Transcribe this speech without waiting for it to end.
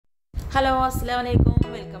Hello അസ്സലാമലൈക്കും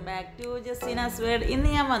welcome back to Jaseena's world. ഇന്ന്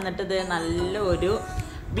ഞാൻ വന്നിട്ടത് നല്ലൊരു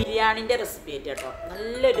ബിരിയാണിൻ്റെ റെസിപ്പി ആയിട്ട് കേട്ടോ.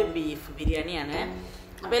 നല്ലൊരു ബീഫ് ബിരിയാണിയാണ്.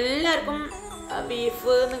 അപ്പോൾ എല്ലാവർക്കും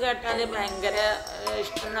ബീഫ് എന്ന് കേട്ടാൽ ഭയങ്കര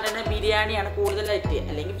ഇഷ്ടം എന്ന് പറയുന്നത് ബിരിയാണിയാണ് കൂടുതലായിട്ട്,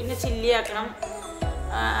 അല്ലെങ്കിൽ പിന്നെ ചില്ലി ആക്കണം,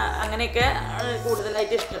 അങ്ങനെയൊക്കെ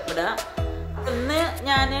കൂടുതലായിട്ട് ഇഷ്ടപ്പെടുക. അപ്പം ഇന്ന്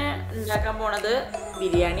ഞാൻ ഉണ്ടാക്കാൻ പോണത്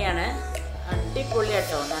ബിരിയാണിയാണ്. അടിപൊളി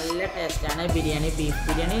കേട്ടോ, നല്ല ടേസ്റ്റാണ് ബിരിയാണി. ബീഫ്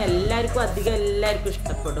ബിരിയാണി എല്ലാവർക്കും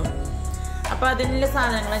ഇഷ്ടപ്പെടും. അപ്പോൾ അതിനുള്ള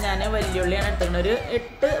സാധനങ്ങൾ ഞാൻ വലിയ ഉള്ളിയാണ് എടുത്തിട്ടുണ്ട്. ഒരു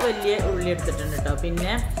 8 വലിയ ഉള്ളി എടുത്തിട്ടുണ്ട് കേട്ടോ.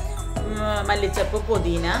 പിന്നെ മല്ലിച്ചപ്പ്,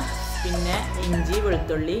 പുതിന, പിന്നെ ഇഞ്ചി,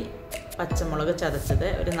 വെളുത്തുള്ളി, പച്ചമുളക് ചതച്ചത്,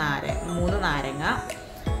 ഒരു 3 നാരങ്ങ,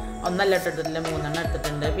 ഒന്നല്ല ഇട്ടിട്ടില്ല 3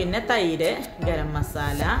 എടുത്തിട്ടുണ്ട്. പിന്നെ തൈര്, ഗരം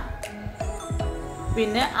മസാല,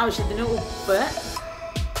 പിന്നെ ആവശ്യത്തിന് ഉപ്പ്,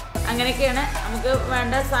 അങ്ങനെയൊക്കെയാണ് നമുക്ക്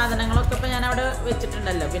വേണ്ട സാധനങ്ങളൊക്കെ. ഇപ്പോൾ ഞാൻ അവിടെ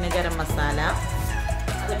വെച്ചിട്ടുണ്ടല്ലോ. പിന്നെ ഗരം മസാല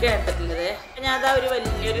അതൊക്കെ എടുത്തിട്ടുള്ളത്. അപ്പം ഞാൻ അതാ ഒരു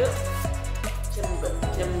വലിയൊരു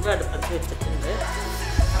ചെമ്പ് അടുപ്പത്ത് വെച്ചിട്ടുണ്ട്.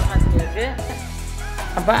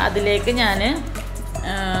 അപ്പം അതിലേക്ക് ഞാൻ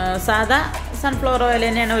സാധാ സൺഫ്ലവർ ഓയിൽ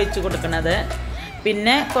തന്നെയാണ് ഒഴിച്ച് കൊടുക്കുന്നത്.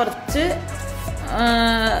 പിന്നെ കുറച്ച്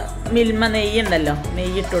മിൽമ നെയ്യ് ഉണ്ടല്ലോ,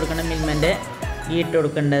 നെയ്യ് ഇട്ട് കൊടുക്കണം. മിൽമൻ്റെ ഈ ഇട്ട്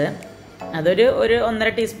കൊടുക്കേണ്ടത് അതൊരു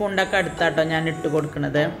 1.5 ടീസ്പൂണിൻ്റെ ഒക്കെ അടുത്താട്ടോ ഞാൻ ഇട്ട്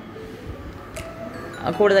കൊടുക്കുന്നത്.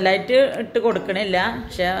 കൂടുതലായിട്ട് ഇട്ട് കൊടുക്കണില്ല,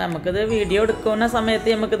 പക്ഷെ നമുക്കിത് വീഡിയോ എടുക്കുന്ന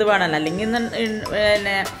സമയത്ത് നമുക്കിത് വേണമല്ലോ. അല്ലെങ്കിൽ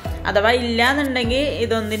പിന്നെ അഥവാ ഇല്ലയെന്നുണ്ടെങ്കിൽ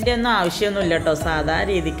ഇതൊന്നിൻ്റെ ഒന്നും ആവശ്യമൊന്നുമില്ല കേട്ടോ. സാധാ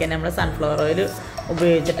രീതിക്ക് തന്നെ നമ്മൾ സൺഫ്ലവർ ഓയിൽ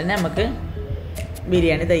ഉപയോഗിച്ചിട്ട് തന്നെ നമുക്ക്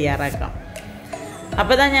ബിരിയാണി തയ്യാറാക്കാം.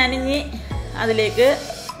 അപ്പോൾ ഇതാ ഞാനിനി അതിലേക്ക്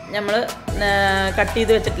നമ്മൾ കട്ട്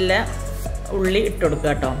ചെയ്ത് വെച്ചിട്ടുള്ള ഉള്ളി ഇട്ട് കൊടുക്കുക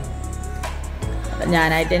കേട്ടോ.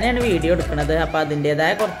 ഞാനായിട്ട് തന്നെയാണ് വീഡിയോ എടുക്കുന്നത്. അപ്പോൾ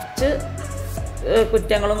അതിൻ്റേതായ കുറച്ച്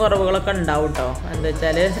കുറ്റങ്ങളും കുറവുകളൊക്കെ ഉണ്ടാവും കേട്ടോ. എന്താ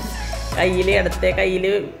വെച്ചാൽ ഇടത്തെ കയ്യിൽ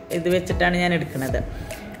ഇത് വെച്ചിട്ടാണ് ഞാൻ എടുക്കുന്നത്.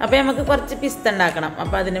 അപ്പോൾ നമുക്ക് കുറച്ച് പിസ്ത ഉണ്ടാക്കണം.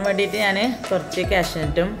 അപ്പോൾ അതിന് വേണ്ടിയിട്ട് ഞാൻ കുറച്ച്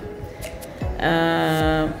കാഷ്നട്ടും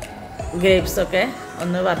ഗ്രേപ്സൊക്കെ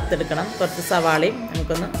ഒന്ന് വറുത്തെടുക്കണം. കുറച്ച് സവാളയും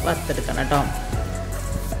നമുക്കൊന്ന് വറുത്തെടുക്കണം കേട്ടോ.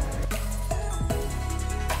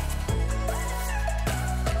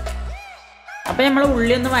 അപ്പോൾ നമ്മൾ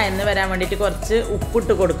ഉള്ളി ഒന്ന് വഴന്ന് വരാൻ വേണ്ടിയിട്ട് കുറച്ച്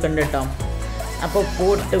ഉപ്പിട്ട് കൊടുക്കുന്നുണ്ട് കേട്ടോ. അപ്പോൾ ഉപ്പ്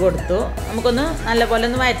ഇട്ട് കൊടുത്തു. നമുക്കൊന്ന് നല്ലപോലെ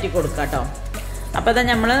ഒന്ന് വഴറ്റി കൊടുക്കാം കേട്ടോ. അപ്പോൾ അതാ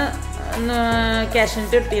നമ്മൾ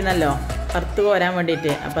കാഷ്നട്ട് ഇട്ടിരുന്നല്ലോ വറുത്ത് കോരാൻ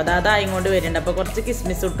വേണ്ടിയിട്ട്. അപ്പോൾ അതായി കൊണ്ട് വരുന്നുണ്ട്. അപ്പോൾ കുറച്ച്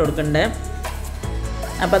കിസ്മിസ് ഇട്ട് കൊടുക്കുന്നുണ്ട്.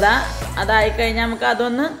 അപ്പോൾ അതായി കഴിഞ്ഞാൽ നമുക്ക്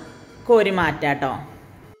അതൊന്ന് കോരി മാറ്റാം കേട്ടോ.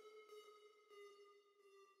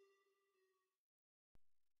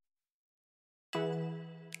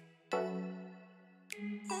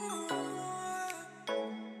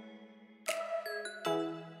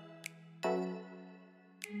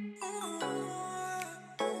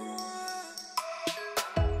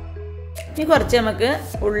 ഇനി കുറച്ച് നമുക്ക്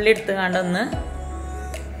ഉള്ളി എടുത്ത് കണ്ടൊന്ന്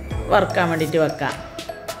വറുക്കാൻ വേണ്ടിയിട്ട് വെക്കാം.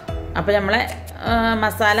 അപ്പോൾ നമ്മളെ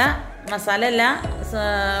മസാല അല്ല,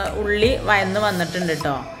 ഉള്ളി വയന്ന് വന്നിട്ടുണ്ട്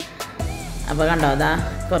കേട്ടോ. അപ്പോൾ കണ്ടോ, അതാ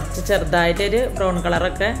കുറച്ച് ചെറുതായിട്ടൊരു ബ്രൗൺ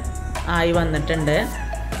കളറൊക്കെ ആയി വന്നിട്ടുണ്ട്.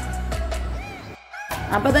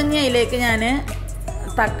 അപ്പോൾ തന്നെ അതിലേക്ക് ഞാൻ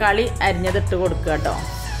തക്കാളി അരിഞ്ഞതിട്ട് കൊടുക്കുക കേട്ടോ.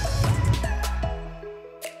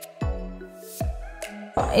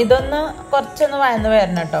 ഇതൊന്ന് കുറച്ചൊന്ന് വയന്ന്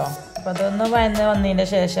വരണം കേട്ടോ. അപ്പോൾ അതൊന്ന് വയന്ന് വന്നതിന്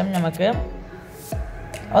ശേഷം നമുക്ക്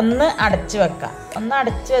ഒന്ന് അടച്ച് വെക്കാം. ഒന്ന്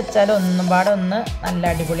അടച്ച് വെച്ചാൽ ഒന്നും പാടെ ഒന്ന്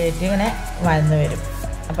നല്ല അടിപൊളിയായിട്ട് ഇങ്ങനെ വയന്ന് വരും.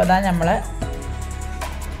 അപ്പോൾ അതാ നമ്മൾ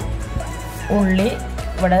ഉള്ളി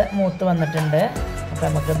ഇവിടെ മൂത്ത് വന്നിട്ടുണ്ട്. അപ്പോൾ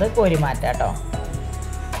നമുക്കിത് കോരി മാറ്റാം കേട്ടോ.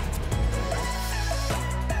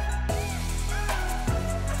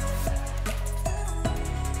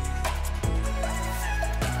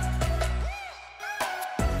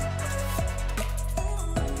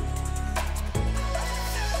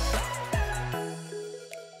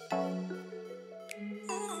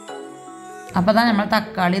 അപ്പോൾ അതാ നമ്മൾ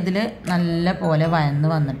തക്കാളി ഇതിൽ നല്ല പോലെ വയന്ന്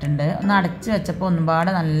വന്നിട്ടുണ്ട്. ഒന്ന് അടച്ച് വെച്ചപ്പോൾ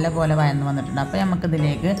ഒന്നുപാടെ നല്ല പോലെ വയന്ന് വന്നിട്ടുണ്ട്. അപ്പോൾ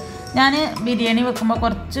നമുക്കിതിലേക്ക് ഞാൻ ബിരിയാണി വെക്കുമ്പോൾ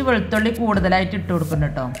കുറച്ച് വെളുത്തുള്ളി കൂടുതലായിട്ട് ഇട്ട്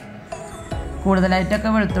കൊടുക്കുന്നുണ്ട് കേട്ടോ. കൂടുതലായിട്ടൊക്കെ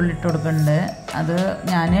വെളുത്തുള്ളി ഇട്ട് കൊടുക്കുന്നുണ്ട്. അത്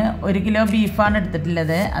ഞാൻ 1 കിലോ ബീഫാണ്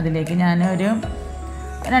എടുത്തിട്ടുള്ളത്. അതിലേക്ക് ഞാൻ ഒരു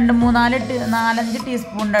 4-5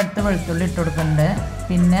 ടീസ്പൂണിൻ്റെ അടുത്ത് വെളുത്തുള്ളി ഇട്ട് കൊടുക്കുന്നുണ്ട്.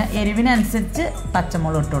 പിന്നെ എരിവിനനുസരിച്ച്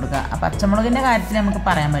പച്ചമുളക് ഇട്ട് കൊടുക്കുക. ആ പച്ചമുളകിൻ്റെ കാര്യത്തിൽ നമുക്ക്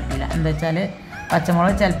പറയാൻ പറ്റില്ല. എന്താ വെച്ചാൽ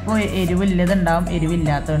പച്ചമുളക് ചിലപ്പോൾ എരിവില്ലതുണ്ടാവും,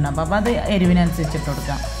 എരിവില്ലാത്തതുണ്ടാവും. അപ്പോൾ അത് എരിവിനനുസരിച്ച് ഇട്ട്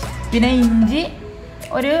കൊടുക്കാം. പിന്നെ ഇഞ്ചി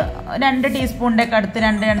ഒരു 2 ടീസ്പൂണിൻ്റെ ഒക്കെ അടുത്ത്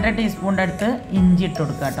 2-2.5 ടീസ്പൂണിൻ്റെ അടുത്ത് ഇഞ്ചി ഇട്ട്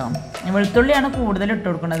കൊടുക്കുക കേട്ടോ. വെളുത്തുള്ളിയാണ് കൂടുതൽ ഇട്ട്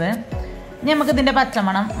കൊടുക്കുന്നത്. ഇനി നമുക്കിതിൻ്റെ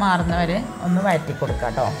പച്ചമണം മാറുന്നവരെ ഒന്ന് വഴറ്റി കൊടുക്കാം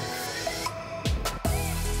കേട്ടോ.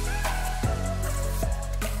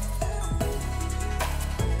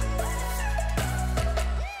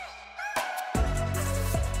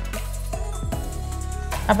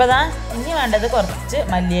 അപ്പോൾ അതാ ഇനി വേണ്ടത് കുറച്ച്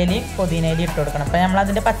മല്ലിയിലയും പുതിനയിലയും ഇട്ട് കൊടുക്കണം. അപ്പോൾ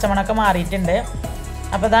നമ്മളതിൻ്റെ പച്ചമണമൊക്കെ മാറിയിട്ടുണ്ട്.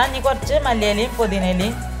 അപ്പോൾ അതാ ഇനി കുറച്ച് മല്ലിയിലയും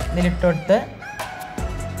പുതിനയിലയും ഇതിലിട്ട് കൊടുത്ത്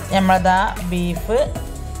നമ്മളതാ ബീഫ്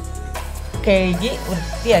കഴുകി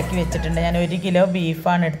വൃത്തിയാക്കി വെച്ചിട്ടുണ്ട്. ഞാൻ 1 കിലോ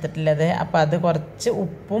ബീഫാണ് എടുത്തിട്ടുള്ളത്. അപ്പോൾ അത് കുറച്ച്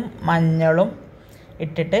ഉപ്പും മഞ്ഞളും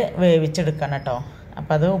ഇട്ടിട്ട് വേവിച്ചെടുക്കണം കേട്ടോ.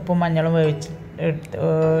 അപ്പോൾ അത് ഉപ്പും മഞ്ഞളും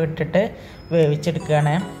ഇട്ടിട്ട്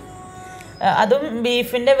വേവിച്ചെടുക്കുകയാണ്. അതും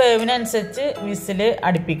ബീഫിൻ്റെ വേവിനനുസരിച്ച് വിസിൽ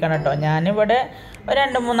അടുപ്പിക്കണം കേട്ടോ. ഞാനിവിടെ ഒരു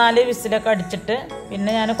 2-3-4 വിസിലൊക്കെ അടിച്ചിട്ട്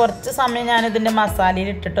പിന്നെ ഞാൻ കുറച്ച് സമയം ഞാനിതിൻ്റെ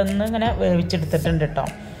മസാലയിൽ ഇട്ടിട്ടൊന്ന് ഇങ്ങനെ വേവിച്ചെടുത്തിട്ടുണ്ട് കേട്ടോ.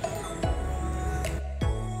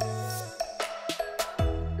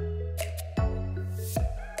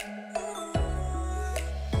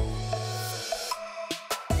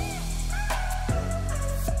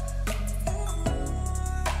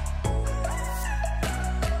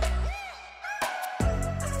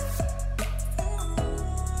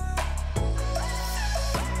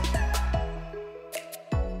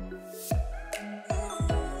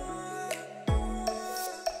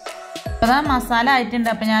 അപ്പോൾ ആ മസാല ആയിട്ടുണ്ട്.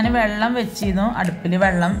 അപ്പോൾ ഞാൻ വെള്ളം വെച്ചിരുന്നു അടുപ്പിൽ,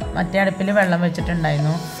 മറ്റേ അടുപ്പിൽ വെള്ളം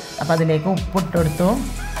വെച്ചിട്ടുണ്ടായിരുന്നു. അപ്പോൾ അതിലേക്ക് ഉപ്പിട്ട് കൊടുത്തു.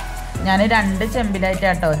 ഞാൻ 2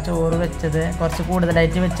 ചെമ്പിലായിട്ടാട്ടോ ചോറ് വെച്ചത്, കുറച്ച്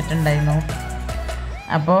കൂടുതലായിട്ട് വെച്ചിട്ടുണ്ടായിരുന്നു.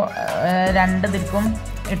 അപ്പോൾ 2 ഇതിൽക്കും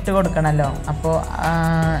ഇട്ട് കൊടുക്കണമല്ലോ. അപ്പോൾ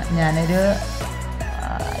ഞാനൊരു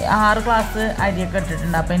 6 ഗ്ലാസ് അരിയൊക്കെ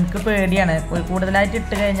ഇട്ടിട്ടുണ്ട്. അപ്പോൾ എനിക്ക് പേടിയാണ്, കൂടുതലായിട്ട്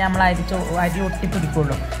ഇട്ട് കഴിഞ്ഞാൽ നമ്മൾ അരി ഒട്ടി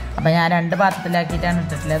പിടിക്കുള്ളൂ. അപ്പോൾ ഞാൻ 2 പാത്രത്തിലാക്കിയിട്ടാണ്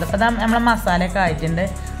ഇട്ടിട്ടുള്ളത്. അപ്പോൾ നമ്മളെ മസാലയൊക്കെ ആയിട്ടുണ്ട്.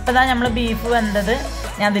 അപ്പോൾ ഇതാ നമ്മൾ ബീഫ് വെന്തത്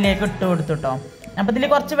ഞാൻ അതിലേക്ക് ഇട്ട് കൊടുത്തു കേട്ടോ. അപ്പോൾ ഇതിൽ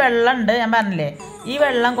കുറച്ച് വെള്ളമുണ്ട്, ഞാൻ പറഞ്ഞില്ലേ, ഈ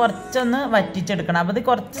വെള്ളം കുറച്ചൊന്ന് വറ്റിച്ചെടുക്കണം. അപ്പോൾ ഇത്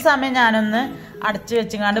കുറച്ച് സമയം ഞാനൊന്ന് അടച്ച്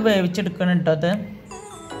വെച്ചങ്ങാണ്ട് വേവിച്ചെടുക്കണം കേട്ടോ അത്.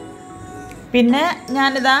 പിന്നെ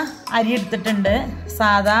ഞാനിതാ അരി എടുത്തിട്ടുണ്ട്,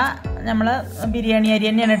 സാധാ നമ്മൾ ബിരിയാണി അരി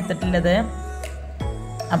തന്നെയാണ് എടുത്തിട്ടുള്ളത്.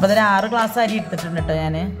 അപ്പോൾ അതൊരു 6 ഗ്ലാസ് അരി എടുത്തിട്ടുണ്ട് കേട്ടോ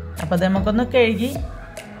ഞാൻ. അപ്പോൾ അത് നമുക്കൊന്ന് കഴുകി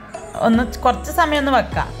കുറച്ച് സമയം ഒന്ന്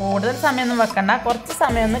വെക്കാം, കൂടുതൽ സമയമൊന്നും വെക്കണ്ട, കുറച്ച്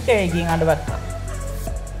സമയം ഒന്ന് കഴുകി ഇങ്ങോട്ട് വെക്കാം.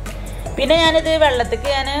 പിന്നെ ഞാനിത്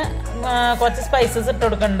വെള്ളത്തേക്ക് കുറച്ച് സ്പൈസസ് ഇട്ട്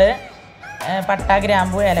കൊടുക്കുന്നുണ്ട്, പട്ട,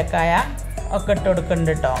 ഗ്രാമ്പു, ഏലക്കായ ഒക്കെ ഇട്ട്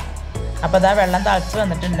കൊടുക്കുന്നുണ്ട് കേട്ടോ. അപ്പോൾ അതാ വെള്ളം തിളച്ച്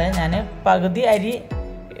വന്നിട്ടുണ്ട്. ഞാൻ പകുതി അരി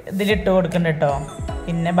ഇതിലിട്ട് കൊടുക്കുന്നുണ്ട് കേട്ടോ.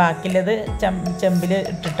 പിന്നെ ബാക്കിയുള്ളത് ചെമ്പിൽ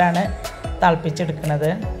ഇട്ടിട്ടാണ് വേവിച്ചെടുക്കുന്നത്.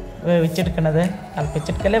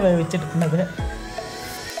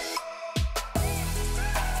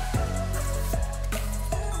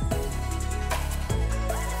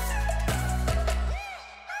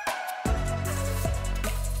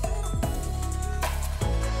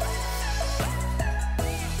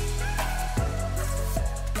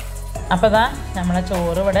 അപ്പോൾ ഇതാ നമ്മളെ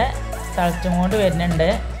ചോറ് ഇവിടെ തിളച്ചും കൊണ്ട് വരുന്നുണ്ട്.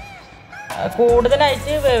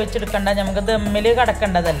 കൂടുതലായിട്ട് വേവിച്ചെടുക്കണ്ട, നമുക്ക് ദമ്മിൽ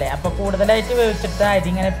കിടക്കേണ്ടതല്ലേ. അപ്പോൾ കൂടുതലായിട്ട് വേവിച്ചെടുത്താൽ അരി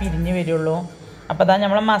ഇങ്ങനെ പിരിഞ്ഞ് വരുള്ളൂ. അപ്പോൾ ഇതാ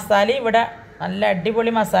നമ്മളെ മസാല ഇവിടെ നല്ല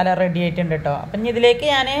അടിപൊളി മസാല റെഡി ആയിട്ടുണ്ട് കേട്ടോ. അപ്പം ഇനി ഇതിലേക്ക്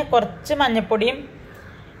ഞാൻ കുറച്ച് മഞ്ഞൾപ്പൊടിയും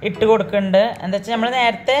ഇട്ട് കൊടുക്കുന്നുണ്ട്. എന്താ വെച്ചാൽ നമ്മൾ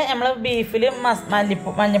നേരത്തെ ബീഫിൽ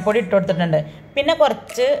മഞ്ഞൾപ്പൊടി ഇട്ട് കൊടുത്തിട്ടുണ്ട്. പിന്നെ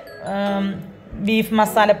കുറച്ച് ബീഫ്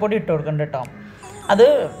മസാലപ്പൊടി ഇട്ട് കൊടുക്കുന്നുണ്ട് കേട്ടോ. അത്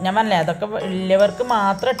ഞാൻ പറഞ്ഞില്ലേ, അതൊക്കെ വലിയവർക്ക്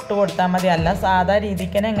മാത്രം ഇട്ട് കൊടുത്താൽ മതി, അല്ല സാധാ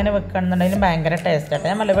രീതിക്ക് തന്നെ എങ്ങനെ വെക്കണമെന്നുണ്ടെങ്കിലും ഭയങ്കര ടേസ്റ്റ് ആട്ടെ.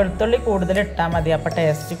 ഞാൻ പറഞ്ഞില്ല, വെളുത്തുള്ളി കൂടുതൽ ഇട്ടാൽ മതി, അപ്പോൾ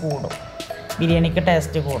ടേസ്റ്റ് കൂടും, ബിരിയാണിക്ക്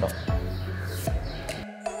ടേസ്റ്റ് കൂടും.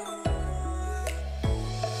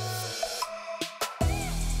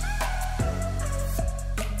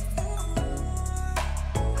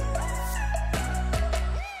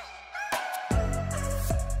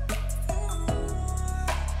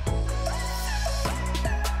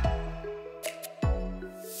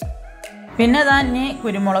 പിന്നെ അതാ ഇനി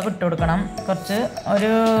കുരുമുളക് ഇട്ട് കൊടുക്കണം. കുറച്ച്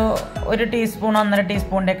ഒരു ടീസ്പൂൺ 1.5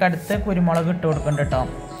 ടീസ്പൂണിൻ്റെ ഒക്കെ അടുത്ത് കുരുമുളക് ഇട്ട് കൊടുക്കുന്നുണ്ട് കേട്ടോ.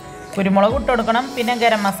 കുരുമുളക് ഇട്ട് കൊടുക്കണം, പിന്നെ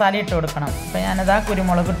ഗരം മസാല ഇട്ട് കൊടുക്കണം. അപ്പോൾ ഞാനതാ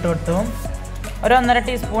കുരുമുളക് ഇട്ട് കൊടുത്തു. ഒരു 1.5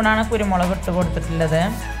 ടീസ്പൂണാണ് കുരുമുളക് ഇട്ട് കൊടുത്തിട്ടുള്ളത്.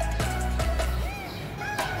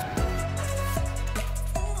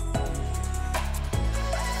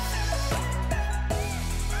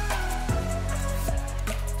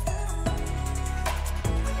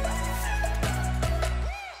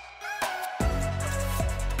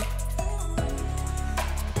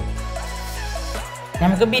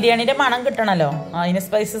 നമുക്ക് ബിരിയാണിയുടെ മണം കിട്ടണമല്ലോ, അതിന്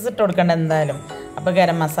സ്പൈസസ് ഇട്ട് കൊടുക്കണ്ട എന്തായാലും. അപ്പോൾ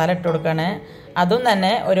ഗരം മസാല ഇട്ട് കൊടുക്കണേ. അതും തന്നെ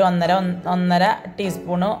ഒരു 1.5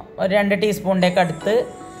 ടീസ്പൂണ്, ഒരു 2 ടീസ്പൂണിൻ്റെ ഒക്കെ അടുത്ത്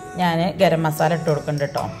ഞാൻ ഗരം മസാല ഇട്ട് കൊടുക്കുന്നുണ്ട്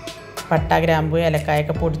കേട്ടോ. പട്ട, ഗ്രാമ്പു,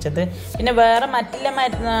 ഏലക്കായൊക്കെ പൊടിച്ചത്. പിന്നെ വേറെ മറ്റുള്ള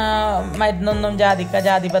മരുന്നൊന്നും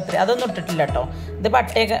ജാതിപത്രി അതൊന്നും ഇട്ടിട്ടില്ല കേട്ടോ. ഇത്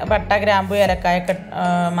പട്ട, ഗ്രാമ്പു, ഏലക്കായൊക്കെ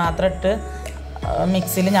മാത്രം ഇട്ട്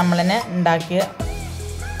മിക്സിയിൽ നമ്മൾ തന്നെ ഉണ്ടാക്കിയ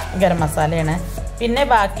ഗരം മസാലയാണ്. പിന്നെ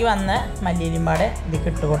ബാക്കി വന്ന മല്ലിയിലും പാടെ ഇതിലേക്ക്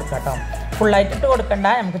ഇട്ട് കൊടുക്കാം കേട്ടോ. ഫുള്ളായിട്ട് ഇട്ട് കൊടുക്കണ്ട,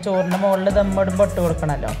 നമുക്ക് ചോറിൻ്റെ മുകളിൽ ദമ്മിടുമ്പോൾ ഇട്ട്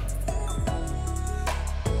കൊടുക്കണമല്ലോ.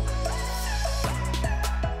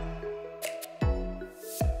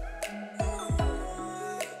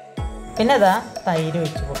 പിന്നെ അതാ തൈര്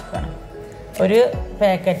ഒഴിച്ച് കൊടുക്കണം. ഒരു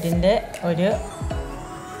പാക്കറ്റിൻ്റെ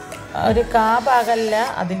ഒരു കാ ഭാഗമല്ല,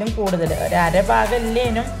 അതിലും കൂടുതൽ ഒരു അര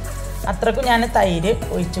ഭാഗമല്ലേനും അത്രക്കും ഞാൻ തൈര്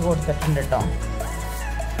ഒഴിച്ച് കൊടുത്തിട്ടുണ്ട് കേട്ടോ.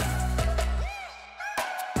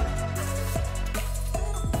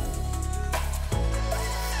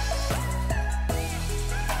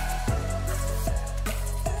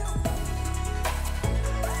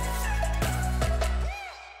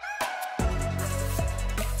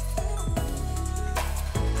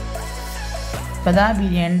 അപ്പോൾ ഇതാ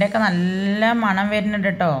ബിരിയാണിൻ്റെ ഒക്കെ നല്ല മണം വരുന്നുണ്ട്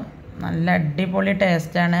കേട്ടോ. നല്ല അടിപൊളി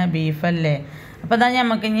ടേസ്റ്റാണ്, ബീഫല്ലേ. അപ്പോൾ ഇതാ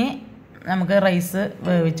നമുക്ക് റൈസ്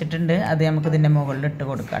വേവിച്ചിട്ടുണ്ട്, അത് നമുക്ക് ഇതിൻ്റെ മുകളിൽ ഇട്ട്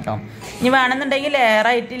കൊടുക്കാം കേട്ടോ. ഇനി വേണമെന്നുണ്ടെങ്കിൽ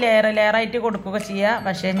ലെയറായിട്ട് കൊടുക്കുക ചെയ്യുക.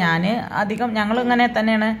 പക്ഷേ ഞങ്ങളിങ്ങനെ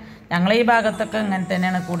തന്നെയാണ്, ഞങ്ങൾ ഈ ഭാഗത്തൊക്കെ ഇങ്ങനെ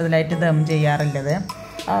തന്നെയാണ് കൂടുതലായിട്ട് ദം ചെയ്യാറുള്ളത്.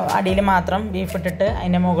 അടിയിൽ മാത്രം ബീഫ് ഇട്ടിട്ട്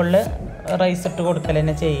അതിൻ്റെ മുകളിൽ റൈസ് ഇട്ട് കൊടുക്കൽ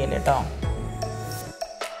തന്നെ ചെയ്യൽ കേട്ടോ.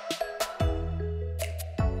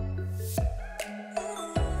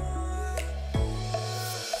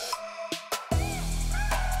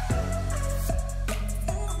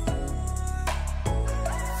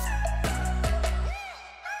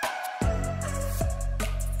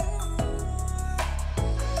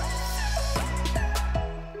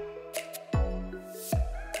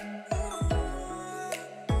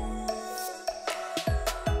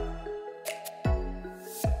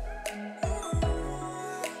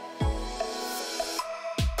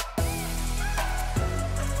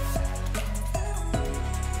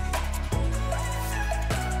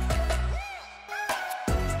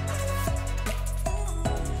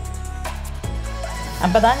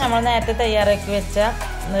 അപ്പോൾ ഇതാ നമ്മൾ നേരത്തെ തയ്യാറാക്കി വെച്ച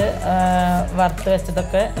വറുത്ത്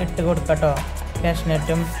വെച്ചതൊക്കെ ഇട്ട് കൊടുക്കട്ടോ.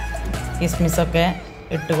 കാഷ്നട്ടും കിസ്മിസൊക്കെ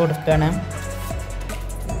ഇട്ട് കൊടുക്കണം.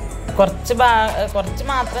 കുറച്ച്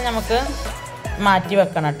മാത്രം നമുക്ക് മാറ്റി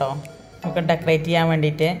വെക്കണം കേട്ടോ, നമുക്ക് ഡെക്കറേറ്റ് ചെയ്യാൻ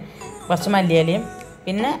വേണ്ടിയിട്ട്. കുറച്ച് മല്ലിയിലയും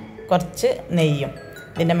പിന്നെ കുറച്ച് നെയ്യും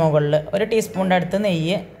ഇതിൻ്റെ മുകളിൽ ഒരു ടീസ്പൂണിൻ്റെ അടുത്ത്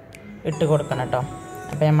നെയ്യ് ഇട്ട് കൊടുക്കണം കേട്ടോ.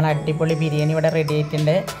 അപ്പോൾ നമ്മൾ അടിപൊളി ബിരിയാണി ഇവിടെ റെഡി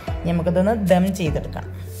ആയിട്ടുണ്ട്. നമുക്കിതൊന്ന് ദം ചെയ്തെടുക്കണം.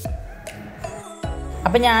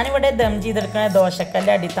 അപ്പം ഞാനിവിടെ ദം ചെയ്തെടുക്കുന്നത്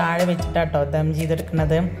ദോശക്കല്ല് അടി താഴെ വെച്ചിട്ടാട്ടോ ദം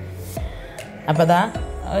ചെയ്തെടുക്കുന്നത്. അപ്പോൾ ഇതാ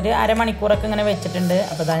ഒരു അരമണിക്കൂറൊക്കെ ഇങ്ങനെ വെച്ചിട്ടുണ്ട്.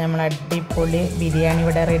 അപ്പോൾ ഇതാ നമ്മൾ അടിപൊളി ബിരിയാണി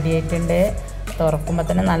ഇവിടെ റെഡി ആയിട്ടുണ്ട്. തുറക്കുമ്പോൾ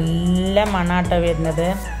തന്നെ നല്ല മണാട്ടോ വരുന്നത്.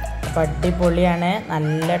 അപ്പോൾ അടിപൊളിയാണ്,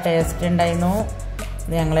 നല്ല ടേസ്റ്റ് ഉണ്ടായിരുന്നു.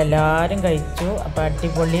 ഇത് ഞങ്ങളെല്ലാവരും കഴിച്ചു. അപ്പോൾ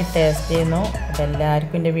അടിപൊളി ടേസ്റ്റ് ചെയ്യുന്നു. അപ്പോൾ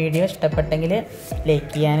എല്ലാവർക്കും എൻ്റെ വീഡിയോ ഇഷ്ടപ്പെട്ടെങ്കിൽ ലൈക്ക്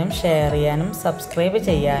ചെയ്യാനും ഷെയർ ചെയ്യാനും സബ്സ്ക്രൈബ്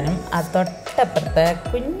ചെയ്യാനും തൊട്ടപ്പുറത്തെ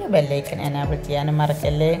കുഞ്ഞു ബെല്ലൈക്കൻ എനേബിൾ ചെയ്യാനും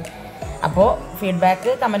മറക്കല്ലേ. അപ്പോൾ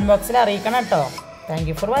ഫീഡ്ബാക്ക് കമൻറ്റ് ബോക്സിൽ അറിയിക്കണം കേട്ടോ. Thank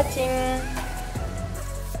you for watching.